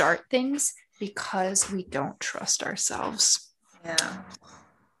don't start things because we don't trust ourselves. Yeah.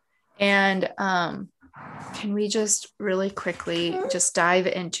 And can we just really quickly just dive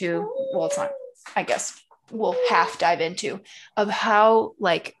into, well, it's not, I guess we'll half dive into of how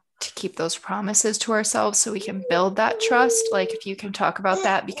like to keep those promises to ourselves so we can build that trust. Like if you can talk about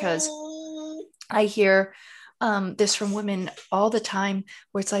that, because I hear this from women all the time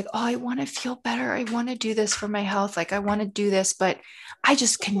where it's like, oh, I want to feel better. I want to do this for my health. Like I want to do this, but I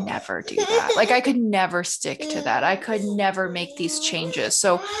just can never do that. Like I could never stick to that. I could never make these changes.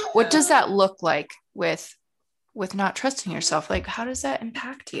 So what does that look like with not trusting yourself? Like, how does that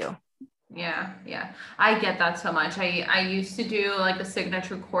impact you? Yeah. I get that so much. I used to do like a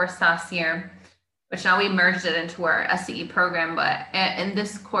signature course last year, which now we merged it into our SCE program. But in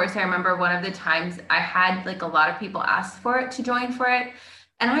this course, I remember one of the times I had like a lot of people ask for it to join for it.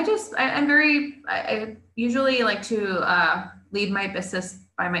 And I usually like to lead my business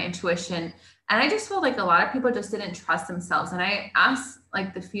by my intuition. And I just felt like a lot of people just didn't trust themselves. And I asked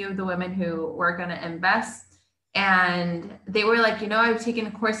like the few of the women who were going to invest, and they were like, I've taken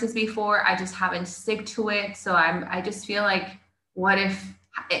courses before. I just haven't stick to it. So I just feel like, what if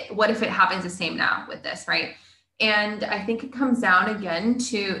it happens the same now with this, right? And I think it comes down again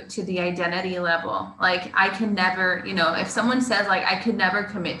to the identity level. Like I can never, if someone says like I could never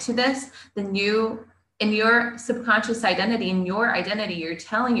commit to this, then you, in your subconscious identity, in your identity, you're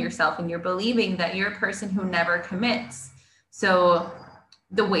telling yourself and you're believing that you're a person who never commits. So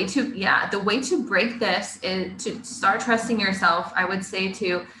the way to break this is to start trusting yourself. I would say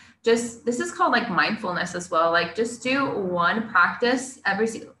to this is called like mindfulness as well. Like just do one practice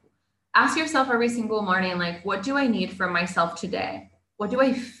ask yourself every single morning, like, what do I need from myself today? What do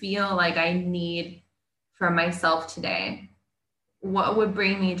I feel like I need from myself today? What would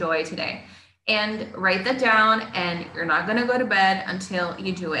bring me joy today? And write that down, and you're not going to go to bed until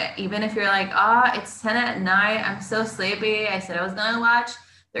you do it. Even if you're like, it's 10 at night, I'm so sleepy. I said I was going to watch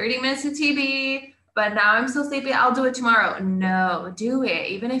 30 minutes of TV, but now I'm so sleepy. I'll do it tomorrow. No, do it.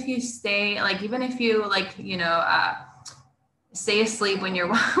 Even if you stay asleep when you're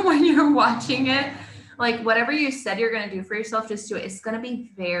watching it, like whatever you said you're going to do for yourself, just do it. It's going to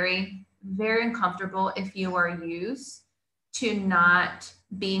be very, very uncomfortable if you are used to not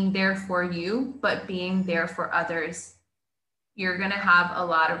being there for you, but being there for others. You're going to have a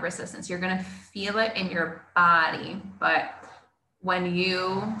lot of resistance. You're going to feel it in your body. But when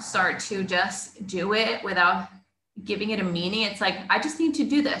you start to just do it without giving it a meaning, it's like, I just need to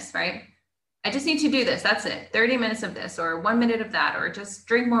do this, right? I just need to do this. That's it. 30 minutes of this, or 1 minute of that, or just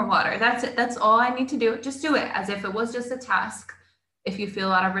drink more water. That's it. That's all I need to do. Just do it as if it was just a task. If you feel a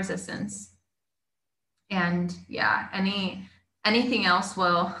lot of resistance, and yeah, anything else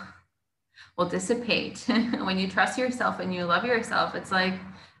will dissipate. When you trust yourself and you love yourself, it's like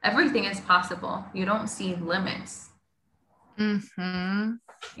everything is possible. You don't see limits. Mm-hmm.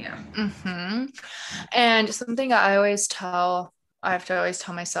 Yeah. Mm-hmm. And something I have to always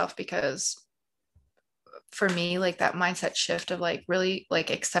tell myself, because for me, like that mindset shift of like really like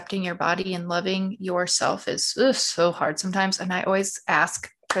accepting your body and loving yourself is so hard sometimes. And I always ask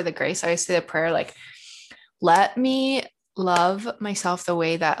for the grace. I always say the prayer, like, let me love myself the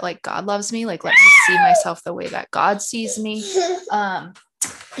way that like God loves me. Like, let me see myself the way that God sees me.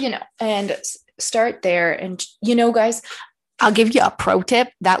 And start there. And, guys, I'll give you a pro tip.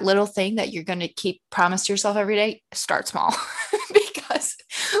 That little thing that you're going to keep promise to yourself every day, start small because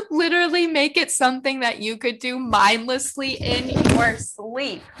literally make it something that you could do mindlessly in your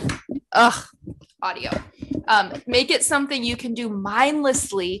sleep. Ugh, audio. Make it something you can do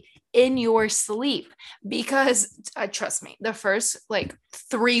mindlessly in your sleep because trust me, the first like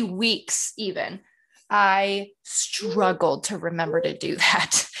 3 weeks, even I struggled to remember to do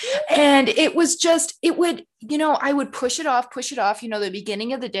that. And it was just, it would, I would push it off, the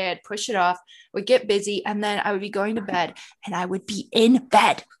beginning of the day, I'd push it off, would get busy, and then I would be going to bed and I would be in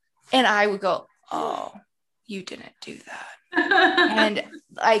bed and I would go, oh, you didn't do that. And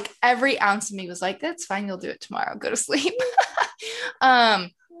like every ounce of me was like, that's fine. You'll do it tomorrow. Go to sleep.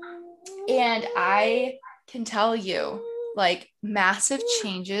 And I can tell you like massive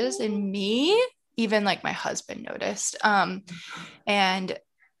changes in me, even like my husband noticed. And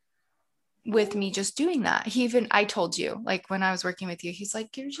with me just doing that, I told you, like when I was working with you, he's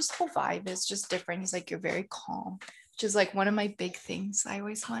like, your just whole vibe is just different. He's like, you're very calm, which is like one of my big things I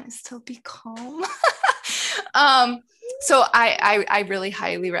always want is to be calm. So I really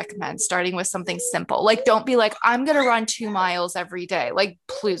highly recommend starting with something simple. Like, don't be like, I'm going to run 2 miles every day. Like,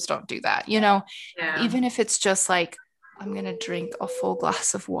 please don't do that. Even if it's just like, I'm going to drink a full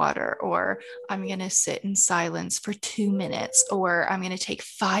glass of water, or I'm going to sit in silence for 2 minutes, or I'm going to take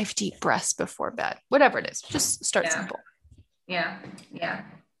 5 deep breaths before bed, whatever it is, just start simple. Yeah.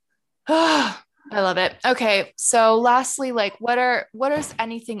 I love it. Okay. So lastly, like what is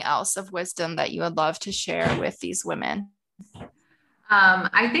anything else of wisdom that you would love to share with these women?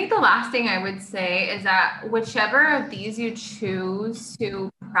 I think the last thing I would say is that whichever of these you choose to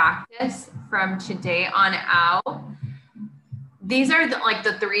practice from today on out, these are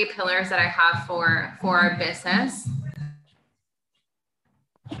the 3 pillars that I have for our business.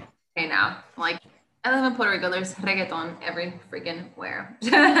 Okay, now, like I live in Puerto Rico, there's reggaeton every freaking where,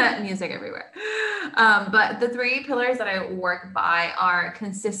 music everywhere. But the 3 pillars that I work by are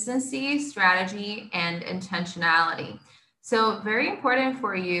consistency, strategy, and intentionality. So very important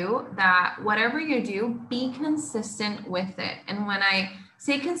for you that whatever you do, be consistent with it. And when I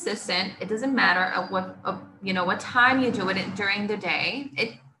say consistent, it doesn't matter what time you do it during the day.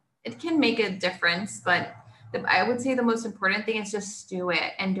 It can make a difference, but I would say the most important thing is just do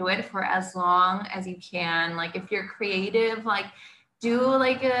it, and do it for as long as you can. Like if you're creative, like do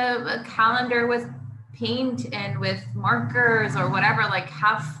like a calendar with paint and with markers or whatever, like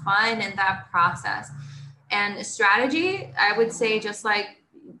have fun in that process. And strategy, I would say just like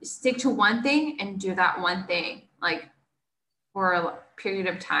stick to one thing and do that one thing like for a period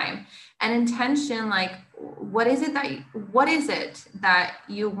of time. And intention, like what is it that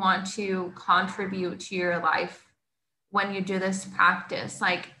you want to contribute to your life when you do this practice?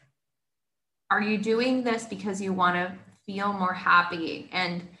 Like, are you doing this because you want to feel more happy?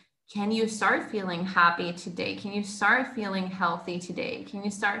 And can you start feeling happy today? Can you start feeling healthy today? Can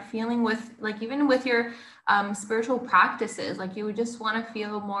you start feeling with like even with your spiritual practices, like you would just want to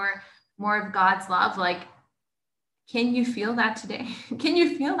feel more of God's love? Like, can you feel that today? Can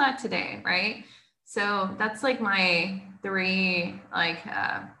you feel that today? Right? So that's like my 3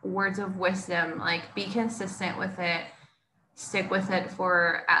 words of wisdom. Like be consistent with it, stick with it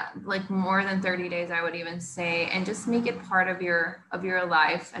for like more than 30 days, I would even say, and just make it part of your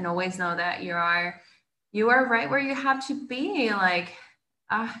life, and always know that you are right where you have to be. Like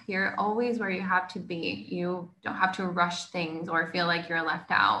you're always where you have to be. You don't have to rush things or feel like you're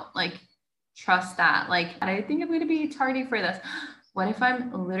left out. Like trust that. Like I think I'm going to be tardy for this. What if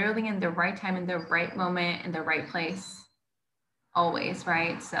I'm literally in the right time, in the right moment, in the right place? Always,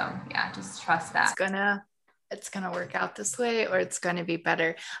 right? So yeah, just trust that. It's gonna work out this way, or it's gonna be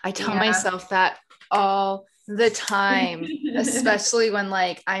better. I tell myself that all the time, especially when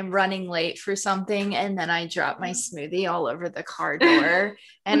like I'm running late for something and then I drop my smoothie all over the car door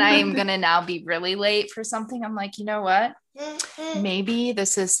and I am gonna now be really late for something. I'm like, you know what? Maybe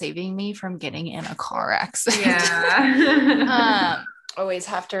this is saving me from getting in a car accident. Yeah. Always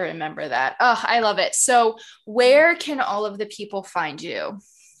have to remember that. Oh, I love it. So where can all of the people find you?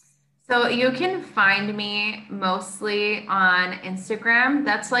 So you can find me mostly on Instagram.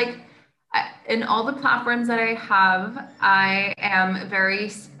 That's like in all the platforms that I have, I am very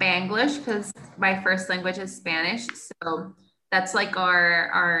Spanglish because my first language is Spanish. So that's like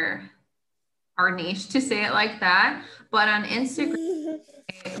our niche, to say it like that. But on Instagram,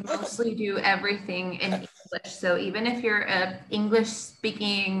 I mostly do everything in English. So even if you're an English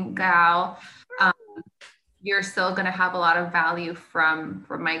speaking gal, you're still going to have a lot of value from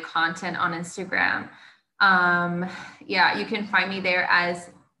my content on Instagram. Yeah, you can find me there as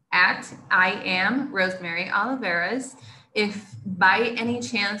at I am Rosemary Oliveras. If by any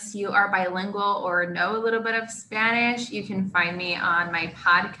chance you are bilingual or know a little bit of Spanish, you can find me on my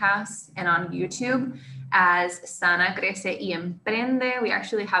podcast and on YouTube as Sana Crece y Emprende. We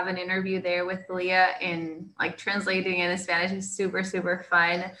actually have an interview there with Leah in like translating into Spanish. Is super, super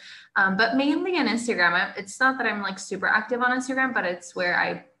fun. But mainly on Instagram. It's not that I'm like super active on Instagram, but it's where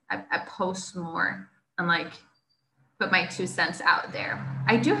I post more and like put my 2 cents out there.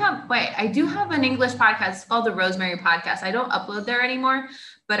 I do have an English podcast. It's called the Rosemary Podcast. I don't upload there anymore,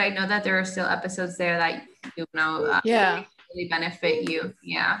 but I know that there are still episodes there that really benefit you.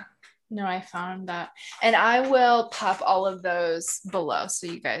 Yeah. No, I found that. And I will pop all of those below so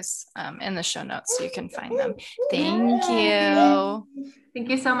you guys in the show notes so you can find them. Thank you. Thank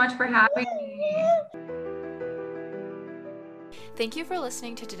you so much for having me. Thank you for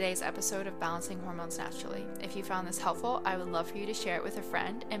listening to today's episode of Balancing Hormones Naturally. If you found this helpful, I would love for you to share it with a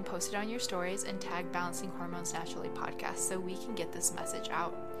friend and post it on your stories and tag Balancing Hormones Naturally podcast so we can get this message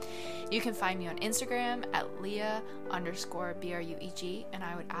out. You can find me on Instagram at Leah_BRUEG, and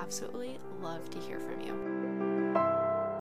I would absolutely love to hear from you.